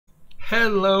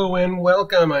Hello and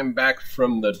welcome. I'm back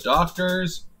from the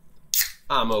doctor's.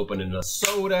 I'm opening a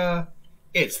soda.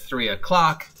 It's 3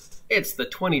 o'clock. It's the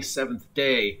 27th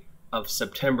day of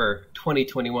September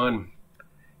 2021.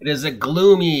 It is a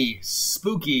gloomy,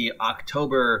 spooky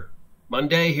October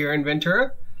Monday here in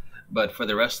Ventura. But for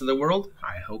the rest of the world,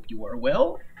 I hope you are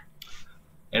well.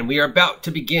 And we are about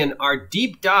to begin our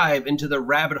deep dive into the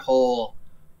rabbit hole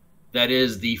that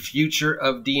is the future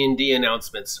of D&D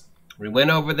announcements. We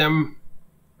went over them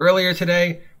earlier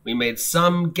today. We made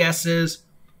some guesses,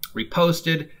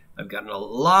 reposted. I've gotten a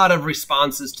lot of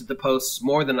responses to the posts,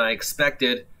 more than I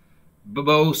expected,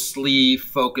 mostly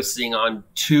focusing on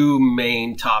two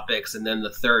main topics and then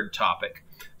the third topic,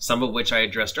 some of which I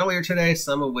addressed earlier today,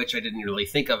 some of which I didn't really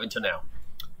think of until now.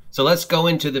 So let's go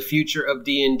into the future of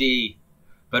D&D.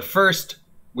 But first,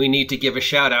 we need to give a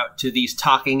shout out to these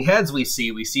talking heads we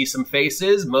see. We see some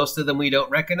faces, most of them we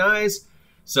don't recognize.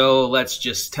 So let's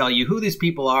just tell you who these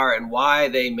people are and why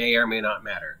they may or may not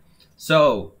matter.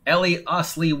 So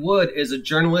Osili-Wood is a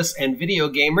journalist and video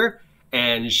gamer,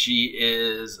 and she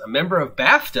is a member of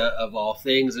BAFTA of all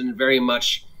things and very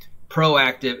much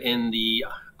proactive in the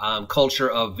culture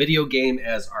of video game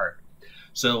as art.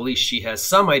 So at least she has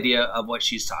some idea of what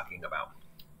she's talking about.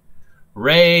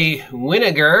 Ray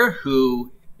Winnegar,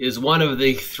 who is one of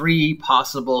the three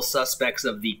possible suspects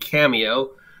of the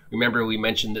cameo. Remember, we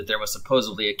mentioned that there was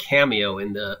supposedly a cameo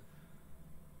in the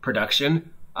production.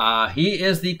 He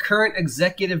is the current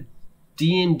executive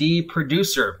D&D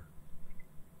producer.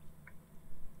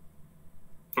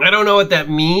 I don't know what that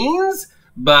means,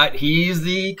 but he's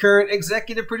the current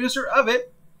executive producer of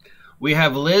it. We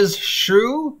have Liz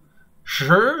Shrew,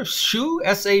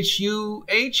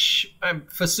 S-H-U-H. I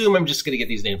assume I'm just going to get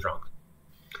these names wrong.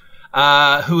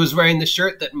 Who is wearing the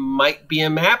shirt that might be a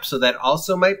map, so that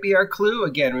also might be our clue.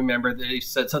 Again, remember that he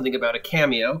said something about a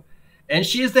cameo. And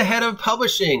she is the head of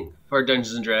publishing for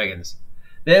Dungeons & Dragons.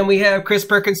 Then we have Chris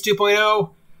Perkins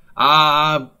 2.0.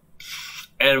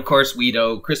 And of course, we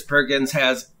know Chris Perkins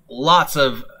has lots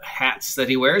of hats that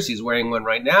he wears. He's wearing one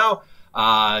right now.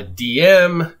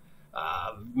 DM,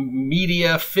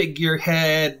 media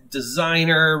figurehead,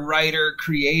 designer, writer,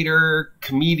 creator,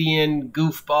 comedian,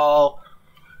 goofball,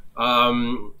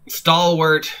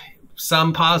 stalwart.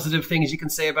 Some positive things you can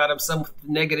say about him, some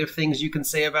negative things you can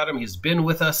say about him. He's been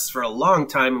with us for a long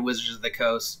time in Wizards of the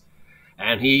Coast,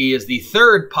 and he is the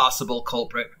third possible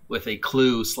culprit with a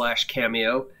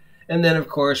clue/cameo. And then, of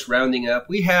course, rounding up,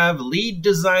 we have lead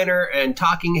designer and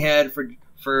talking head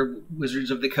for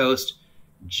Wizards of the Coast,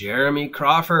 Jeremy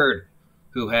Crawford,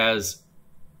 who has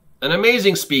an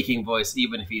amazing speaking voice,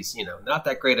 even if he's, not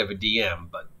that great of a DM,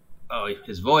 but oh,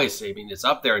 his voice, I mean, it's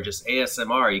up there in just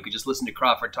ASMR. You could just listen to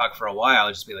Crawford talk for a while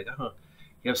and just be like, oh,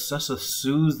 you have such a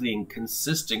soothing,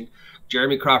 consistent...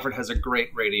 Jeremy Crawford has a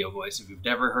great radio voice. If you've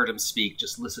never heard him speak,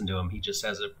 just listen to him. He just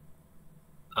has an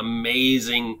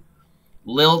amazing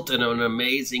lilt and an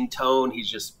amazing tone. He's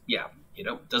just,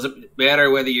 doesn't matter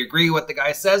whether you agree with what the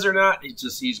guy says or not.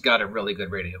 He's got a really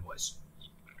good radio voice.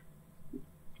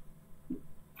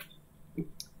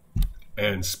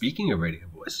 And speaking of radio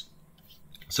voice,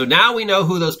 so now we know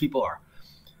who those people are.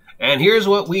 And here's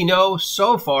what we know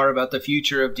so far about the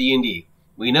future of D&D.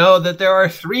 We know that there are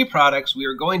 3 products we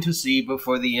are going to see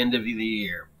before the end of the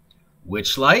year.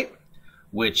 Witchlight,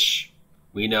 which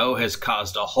we know has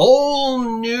caused a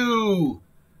whole new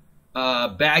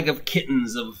bag of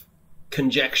kittens of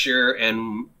conjecture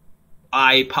and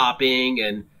eye-popping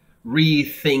and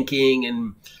rethinking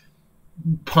and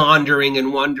pondering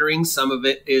and wondering. Some of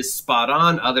it is spot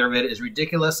on. Other of it is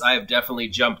ridiculous. I have definitely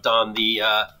jumped on the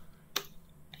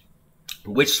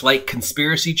Witchlight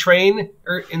conspiracy train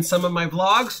in some of my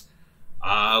vlogs.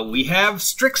 We have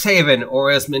Strixhaven, or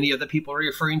as many of the people are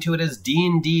referring to it as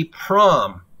D&D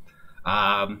Prom.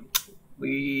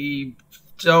 We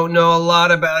don't know a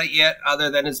lot about it yet, other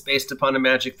than it's based upon a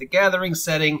Magic the Gathering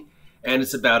setting, and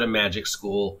it's about a magic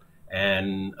school.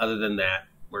 And other than that,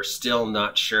 we're still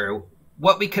not sure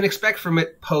what we can expect from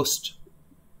it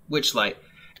post-Witchlight.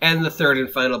 And the third and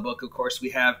final book, of course,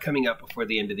 we have coming up before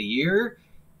the end of the year,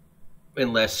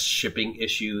 unless shipping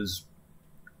issues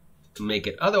make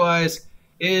it otherwise,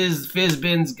 is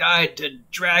Fizbin's Guide to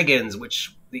Dragons,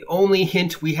 which the only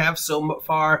hint we have so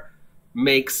far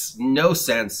makes no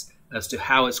sense as to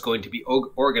how it's going to be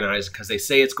organized, because they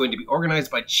say it's going to be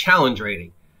organized by challenge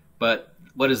rating. But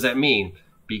what does that mean?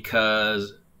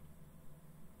 Because,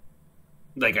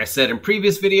 like I said in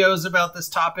previous videos about this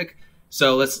topic,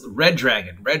 Red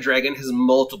Dragon. Red Dragon has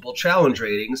multiple challenge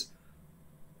ratings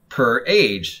per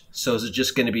age. So is it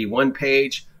just going to be one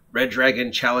page, Red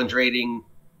Dragon challenge rating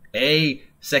A,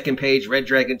 second page, Red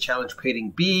Dragon challenge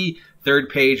rating B, third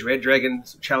page Red Dragon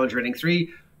Challenge Rating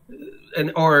 3,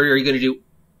 or are you going to do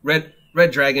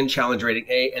Red Dragon Challenge Rating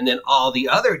A, and then all the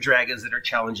other dragons that are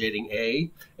Challenge Rating A,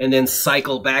 and then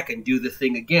cycle back and do the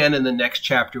thing again, and the next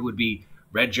chapter would be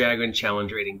Red Dragon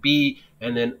Challenge Rating B,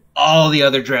 and then all the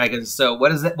other dragons. So what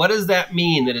does that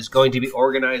mean that it's going to be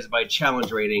organized by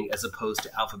challenge rating as opposed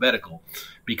to alphabetical?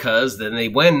 Because then they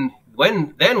went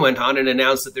on and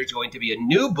announced that there's going to be a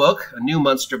new book, a new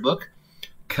monster book,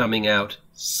 coming out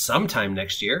sometime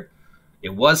next year.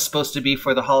 It was supposed to be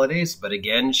for the holidays, but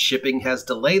again, shipping has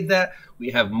delayed that. We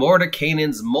have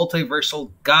Mordenkainen's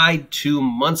Multiversal Guide to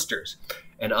Monsters.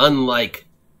 And unlike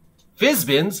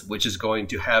Fizbin's, which is going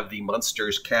to have the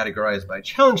monsters categorized by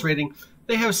challenge rating,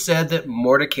 they have said that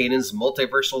Mordenkainen's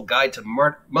Multiversal Guide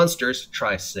to Monsters,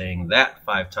 try saying that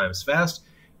 5 times fast,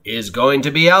 is going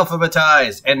to be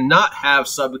alphabetized and not have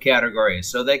subcategories.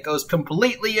 So that goes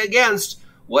completely against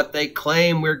what they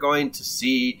claim we're going to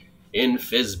see in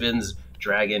Fizbin's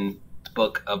Dragon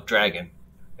Book of Dragon.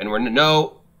 And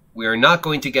we are not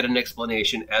going to get an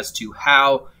explanation as to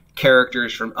how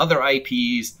characters from other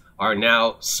IPs are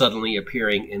now suddenly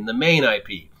appearing in the main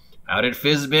IP. How did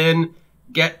Fizbin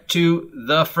get to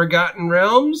the Forgotten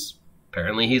Realms?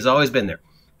 Apparently he's always been there.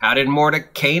 How did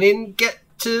Mordenkainen get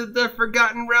to the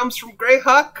Forgotten Realms from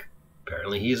Greyhawk?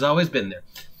 Apparently he's always been there.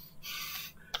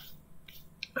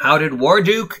 How did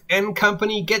Warduke and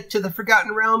company get to the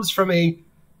Forgotten Realms from a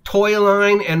toy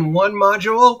line and one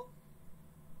module?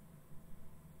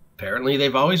 Apparently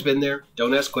they've always been there.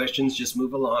 Don't ask questions, just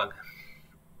move along.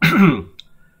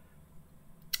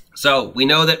 So we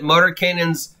know that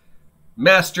Mordenkainen's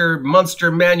Master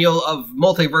Monster Manual of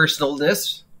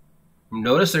Multiversalness,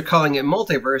 notice they're calling it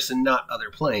multiverse and not other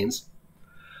planes,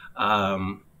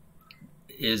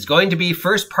 is going to be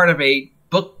first part of a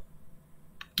book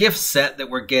gift set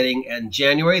that we're getting in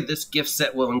January. This gift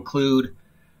set will include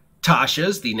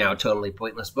Tasha's, the now totally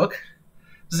pointless book,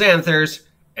 Xanther's,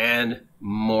 and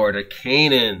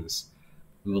Mordenkainen's.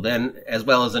 We will then, as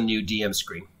well as a new DM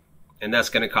screen. And that's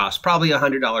going to cost probably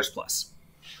 $100 plus.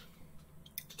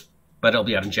 But it'll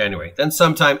be out in January. Then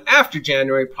sometime after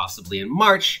January, possibly in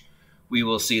March, we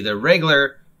will see the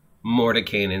regular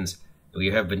Mordenkainen's. We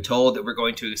have been told that we're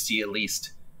going to see at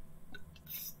least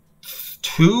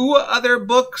 2 other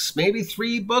books, maybe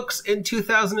 3 books in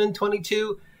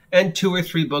 2022, and 2 or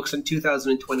 3 books in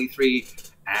 2023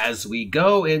 as we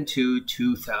go into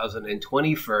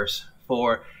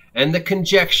 2024, and the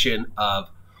conjecture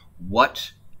of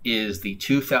what is the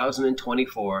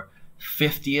 2024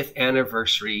 50th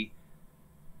anniversary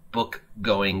book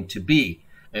going to be.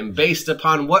 And based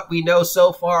upon what we know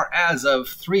so far as of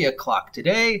 3 o'clock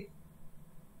today,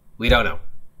 we don't know.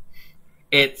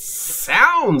 It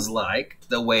sounds like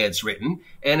the way it's written,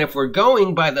 and if we're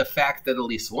going by the fact that at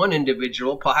least one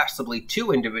individual, possibly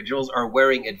 2 individuals, are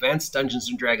wearing Advanced Dungeons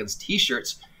 & Dragons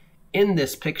t-shirts in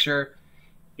this picture,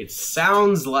 it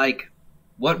sounds like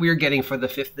what we're getting for the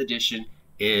 5th edition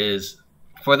is,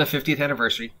 for the 50th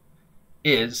anniversary,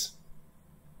 is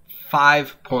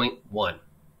 5.1.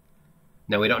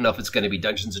 Now, we don't know if it's going to be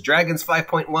Dungeons & Dragons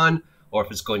 5.1, or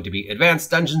if it's going to be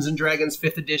Advanced Dungeons & Dragons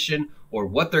 5th edition, or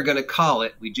what they're going to call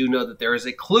it. We do know that there is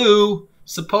a clue,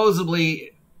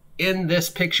 supposedly, in this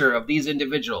picture of these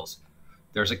individuals.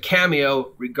 There's a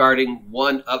cameo regarding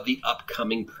one of the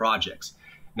upcoming projects.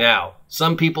 Now,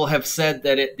 some people have said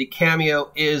that the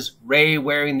cameo is Ray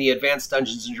wearing the Advanced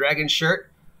Dungeons & Dragons shirt.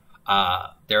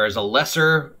 There is a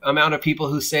lesser amount of people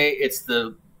who say it's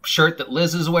the shirt that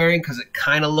Liz is wearing because it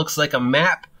kind of looks like a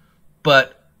map,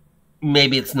 but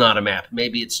maybe it's not a map.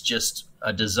 Maybe it's just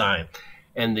a design.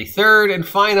 And the third and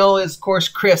final is, of course,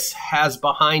 Chris has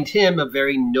behind him a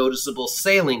very noticeable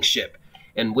sailing ship.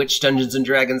 And which Dungeons &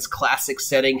 Dragons classic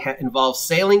setting involves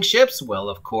sailing ships? Well,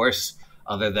 of course,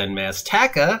 other than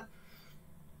Maztaka,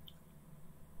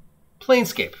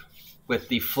 Planescape, with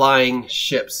the flying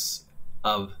ships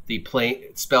of the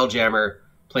Spelljammer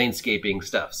planescaping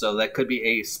stuff. So that could be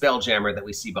a Spelljammer that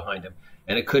we see behind him.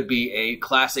 And it could be a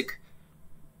classic,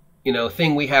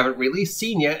 thing we haven't really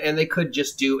seen yet, and they could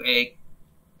just do a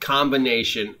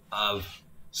combination of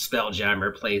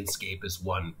Spelljammer Planescape as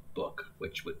one book,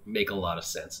 which would make a lot of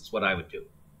sense. It's what I would do.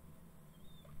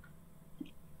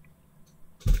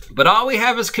 But all we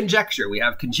have is conjecture. We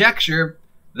have conjecture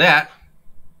that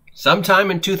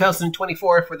sometime in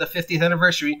 2024, for the 50th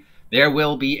anniversary, there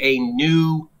will be a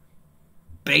new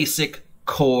basic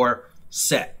core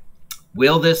set.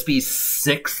 Will this be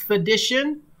 6th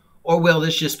edition? Or will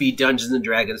this just be Dungeons &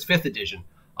 Dragons 5th edition?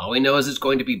 All we know is it's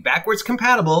going to be backwards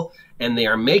compatible, and they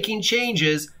are making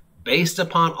changes based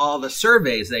upon all the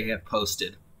surveys they have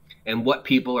posted and what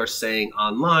people are saying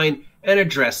online and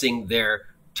addressing their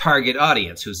target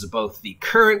audience, who's both the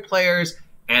current players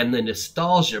and the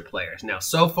nostalgia players. Now,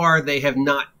 so far, they have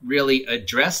not really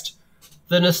addressed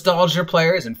the nostalgia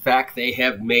players. In fact, they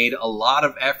have made a lot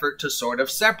of effort to sort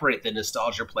of separate the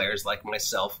nostalgia players like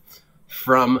myself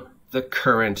from the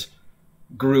current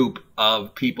group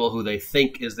of people who they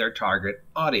think is their target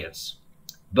audience.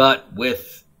 But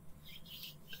with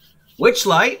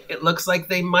Witchlight, it looks like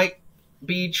they might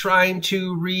be trying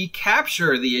to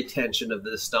recapture the attention of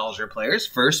the nostalgia players,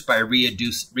 first by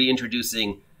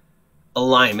reintroducing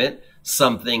alignment,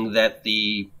 something that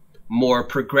the more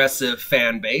progressive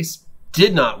fan base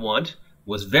did not want,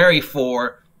 was very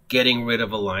for getting rid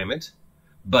of alignment.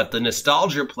 But the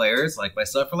nostalgia players, like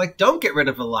myself, are like, don't get rid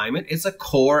of alignment. It's a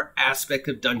core aspect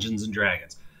of Dungeons and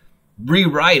Dragons.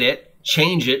 Rewrite it,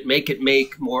 change it, make it me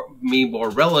more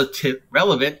relevant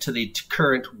to the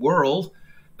current world,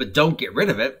 but don't get rid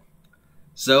of it.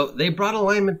 So they brought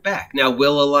alignment back. Now,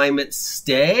 will alignment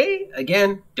stay?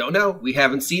 Again, don't know. We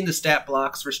haven't seen the stat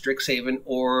blocks for Strixhaven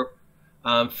or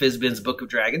Fizbin's Book of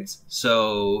Dragons.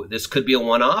 So this could be a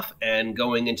one-off, and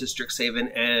going into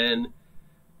Strixhaven and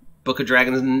Book of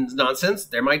Dragons nonsense,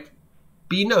 there might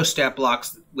be no stat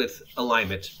blocks with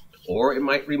alignment, or it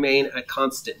might remain a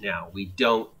constant now. We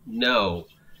don't know,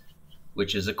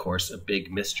 which is, of course, a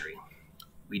big mystery.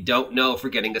 We don't know if we're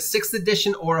getting a 6th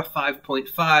edition or a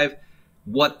 5.5,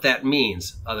 what that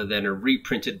means, other than a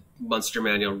reprinted Monster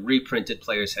Manual, reprinted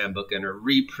Player's Handbook, and a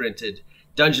reprinted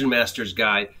Dungeon Master's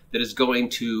Guide that is going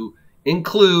to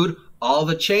include all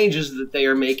the changes that they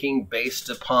are making based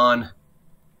upon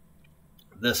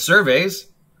the surveys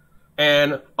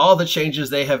and all the changes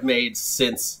they have made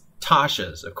since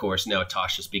Tasha's. Of course, now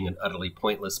Tasha's being an utterly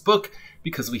pointless book,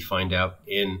 because we find out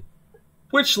in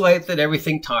Witchlight that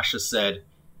everything Tasha said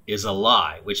is a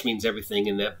lie, which means everything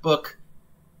in that book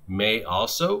may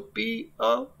also be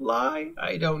a lie.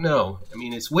 I don't know. I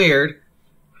mean, it's weird.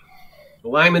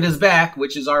 Alignment is back,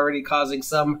 which is already causing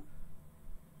some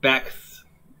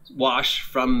backwash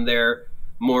from their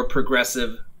more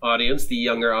progressive audience, the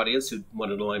younger audience who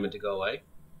wanted alignment to go away.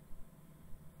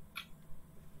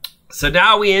 So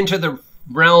now we enter the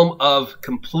realm of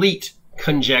complete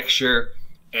conjecture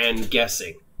and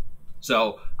guessing.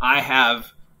 So I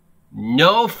have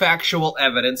no factual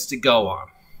evidence to go on.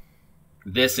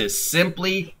 This is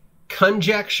simply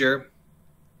conjecture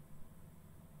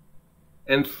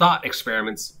and thought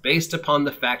experiments based upon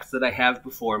the facts that I have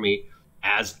before me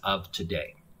as of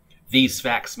today. These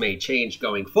facts may change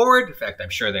going forward. In fact, I'm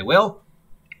sure they will.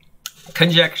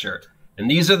 Conjecture. And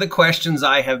these are the questions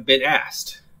I have been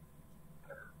asked.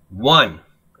 1,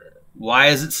 why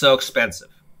is it so expensive?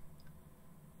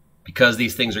 Because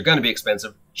these things are going to be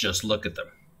expensive. Just look at them.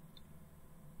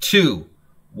 2,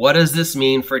 what does this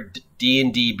mean for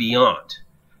D&D Beyond?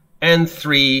 And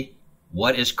 3,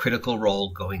 what is Critical Role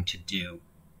going to do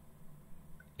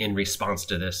in response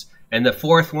to this? And the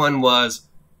 4th one was,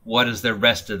 what is the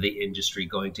rest of the industry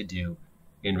going to do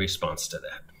in response to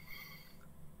that?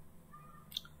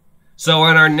 So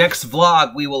in our next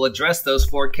vlog, we will address those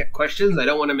 4 questions. I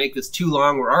don't want to make this too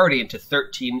long. We're already into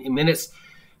 13 minutes.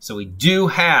 So we do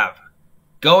have,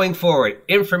 going forward,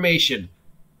 information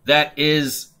that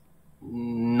is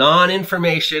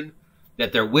non-information,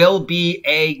 that there will be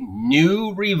a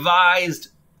new revised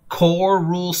core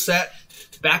rule set,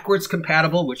 backwards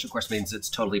compatible, which of course means it's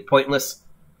totally pointless,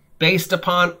 based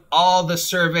upon all the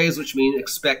surveys, which mean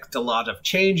expect a lot of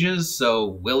changes. So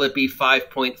will it be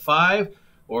 5.5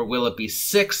 or will it be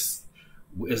 6?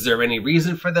 Is there any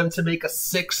reason for them to make a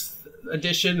 6th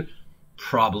edition?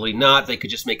 Probably not. They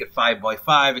could just make it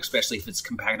 5x5, especially if it's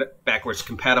backwards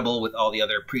compatible with all the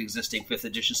other pre-existing 5th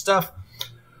edition stuff.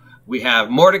 We have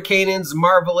Mordenkainen's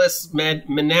Marvelous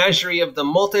Menagerie of the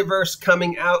Multiverse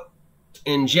coming out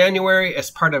in January as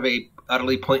part of a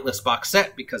utterly pointless box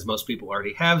set, because most people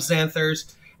already have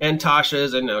Xanthars and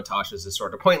Tasha's, and now Tasha's is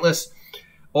sort of pointless.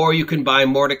 Or you can buy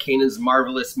Mordenkainen's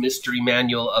Marvelous Mystery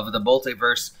Manual of the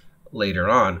Multiverse later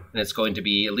on, and it's going to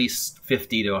be at least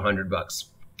 50 to 100 bucks.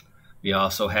 We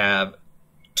also have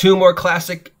 2 more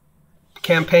classic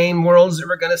campaign worlds that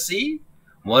we're going to see.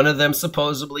 One of them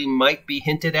supposedly might be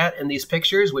hinted at in these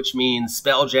pictures, which means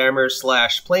Spelljammer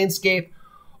 / Planescape,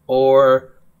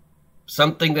 or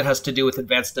something that has to do with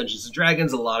Advanced Dungeons &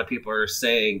 Dragons. A lot of people are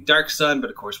saying Dark Sun, but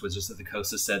of course Wizards of the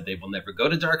Coast has said they will never go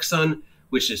to Dark Sun,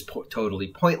 which is totally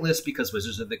pointless, because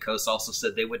Wizards of the Coast also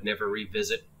said they would never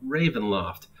revisit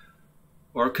Ravenloft.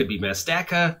 Or it could be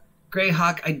Mastaka,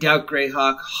 Greyhawk, I doubt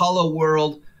Greyhawk, Hollow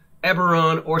World,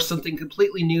 Eberron, or something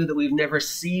completely new that we've never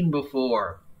seen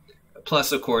before.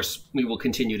 Plus, of course, we will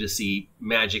continue to see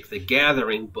Magic the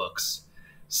Gathering books.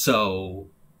 So,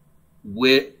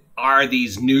 with are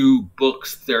these new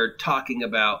books they're talking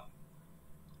about,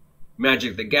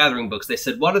 Magic the Gathering books. They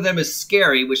said one of them is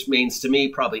scary, which means to me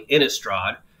probably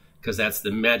Innistrad, because that's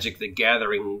the Magic the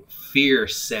Gathering fear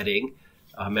setting.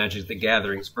 Magic the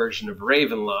Gathering's version of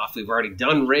Ravenloft. We've already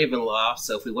done Ravenloft,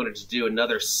 so if we wanted to do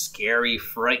another scary,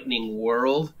 frightening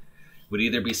world, it would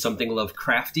either be something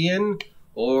Lovecraftian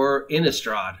or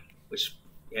Innistrad,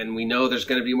 and we know there's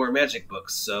going to be more Magic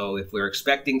books. So if we're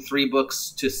expecting 3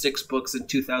 books to 6 books in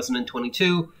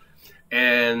 2022,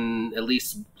 and at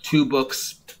least 2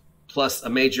 books plus a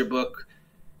major book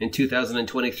in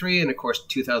 2023, and of course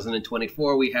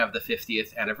 2024 we have the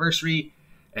 50th anniversary,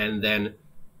 and then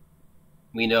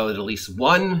we know that at least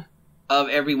one of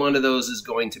every one of those is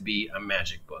going to be a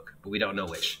Magic book, but we don't know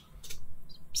which.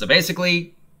 So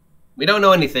basically, we don't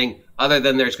know anything other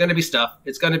than there's going to be stuff.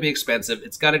 It's going to be expensive.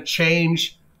 It's going to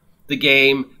change the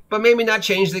game, but maybe not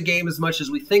change the game as much as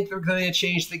we think they're going to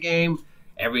change the game.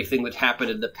 Everything that happened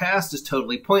in the past is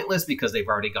totally pointless because they've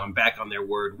already gone back on their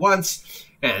word once,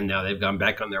 and now they've gone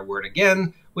back on their word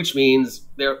again, which means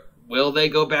will they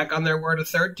go back on their word a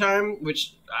third time?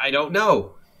 Which I don't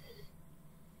know.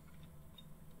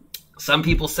 Some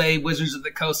people say Wizards of the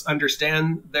Coast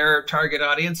understand their target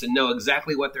audience and know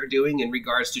exactly what they're doing in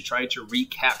regards to trying to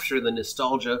recapture the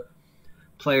nostalgia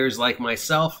players like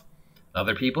myself.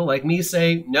 Other people like me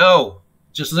say, no,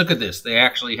 just look at this. They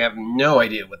actually have no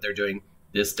idea what they're doing.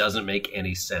 This doesn't make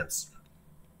any sense.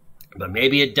 But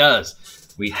maybe it does.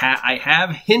 I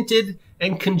have hinted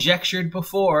and conjectured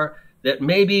before that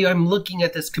maybe I'm looking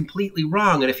at this completely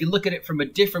wrong. And if you look at it from a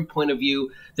different point of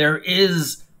view, there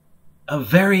is a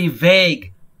very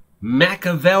vague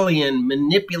Machiavellian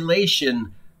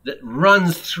manipulation that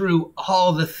runs through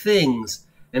all the things,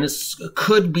 and it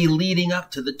could be leading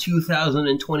up to the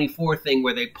 2024 thing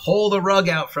where they pull the rug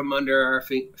out from under our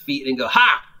feet and go,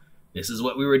 ha! This is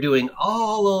what we were doing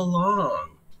all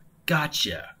along.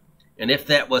 Gotcha. And if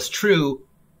that was true,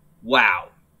 wow,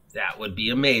 that would be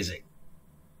amazing.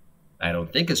 I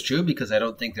don't think it's true because I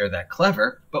don't think they're that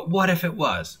clever, but what if it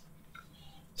was?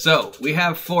 So, we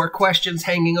have 4 questions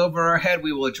hanging over our head.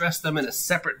 We will address them in a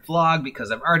separate vlog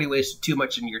because I've already wasted too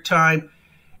much of your time.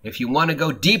 If you want to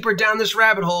go deeper down this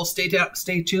rabbit hole, stay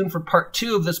tuned for part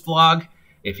 2 of this vlog.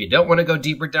 If you don't want to go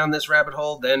deeper down this rabbit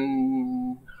hole,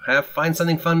 then find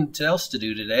something fun else to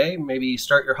do today. Maybe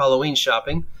start your Halloween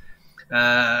shopping.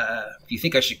 If you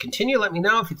think I should continue, let me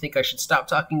know. If you think I should stop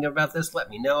talking about this, let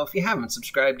me know. If you haven't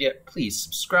subscribed yet, please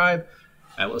subscribe.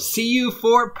 I will see you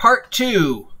for part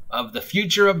 2 of the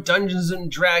Future of Dungeons &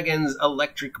 Dragons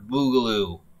Electric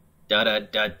Boogaloo.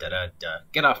 Da-da-da-da-da-da.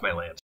 Get off my land.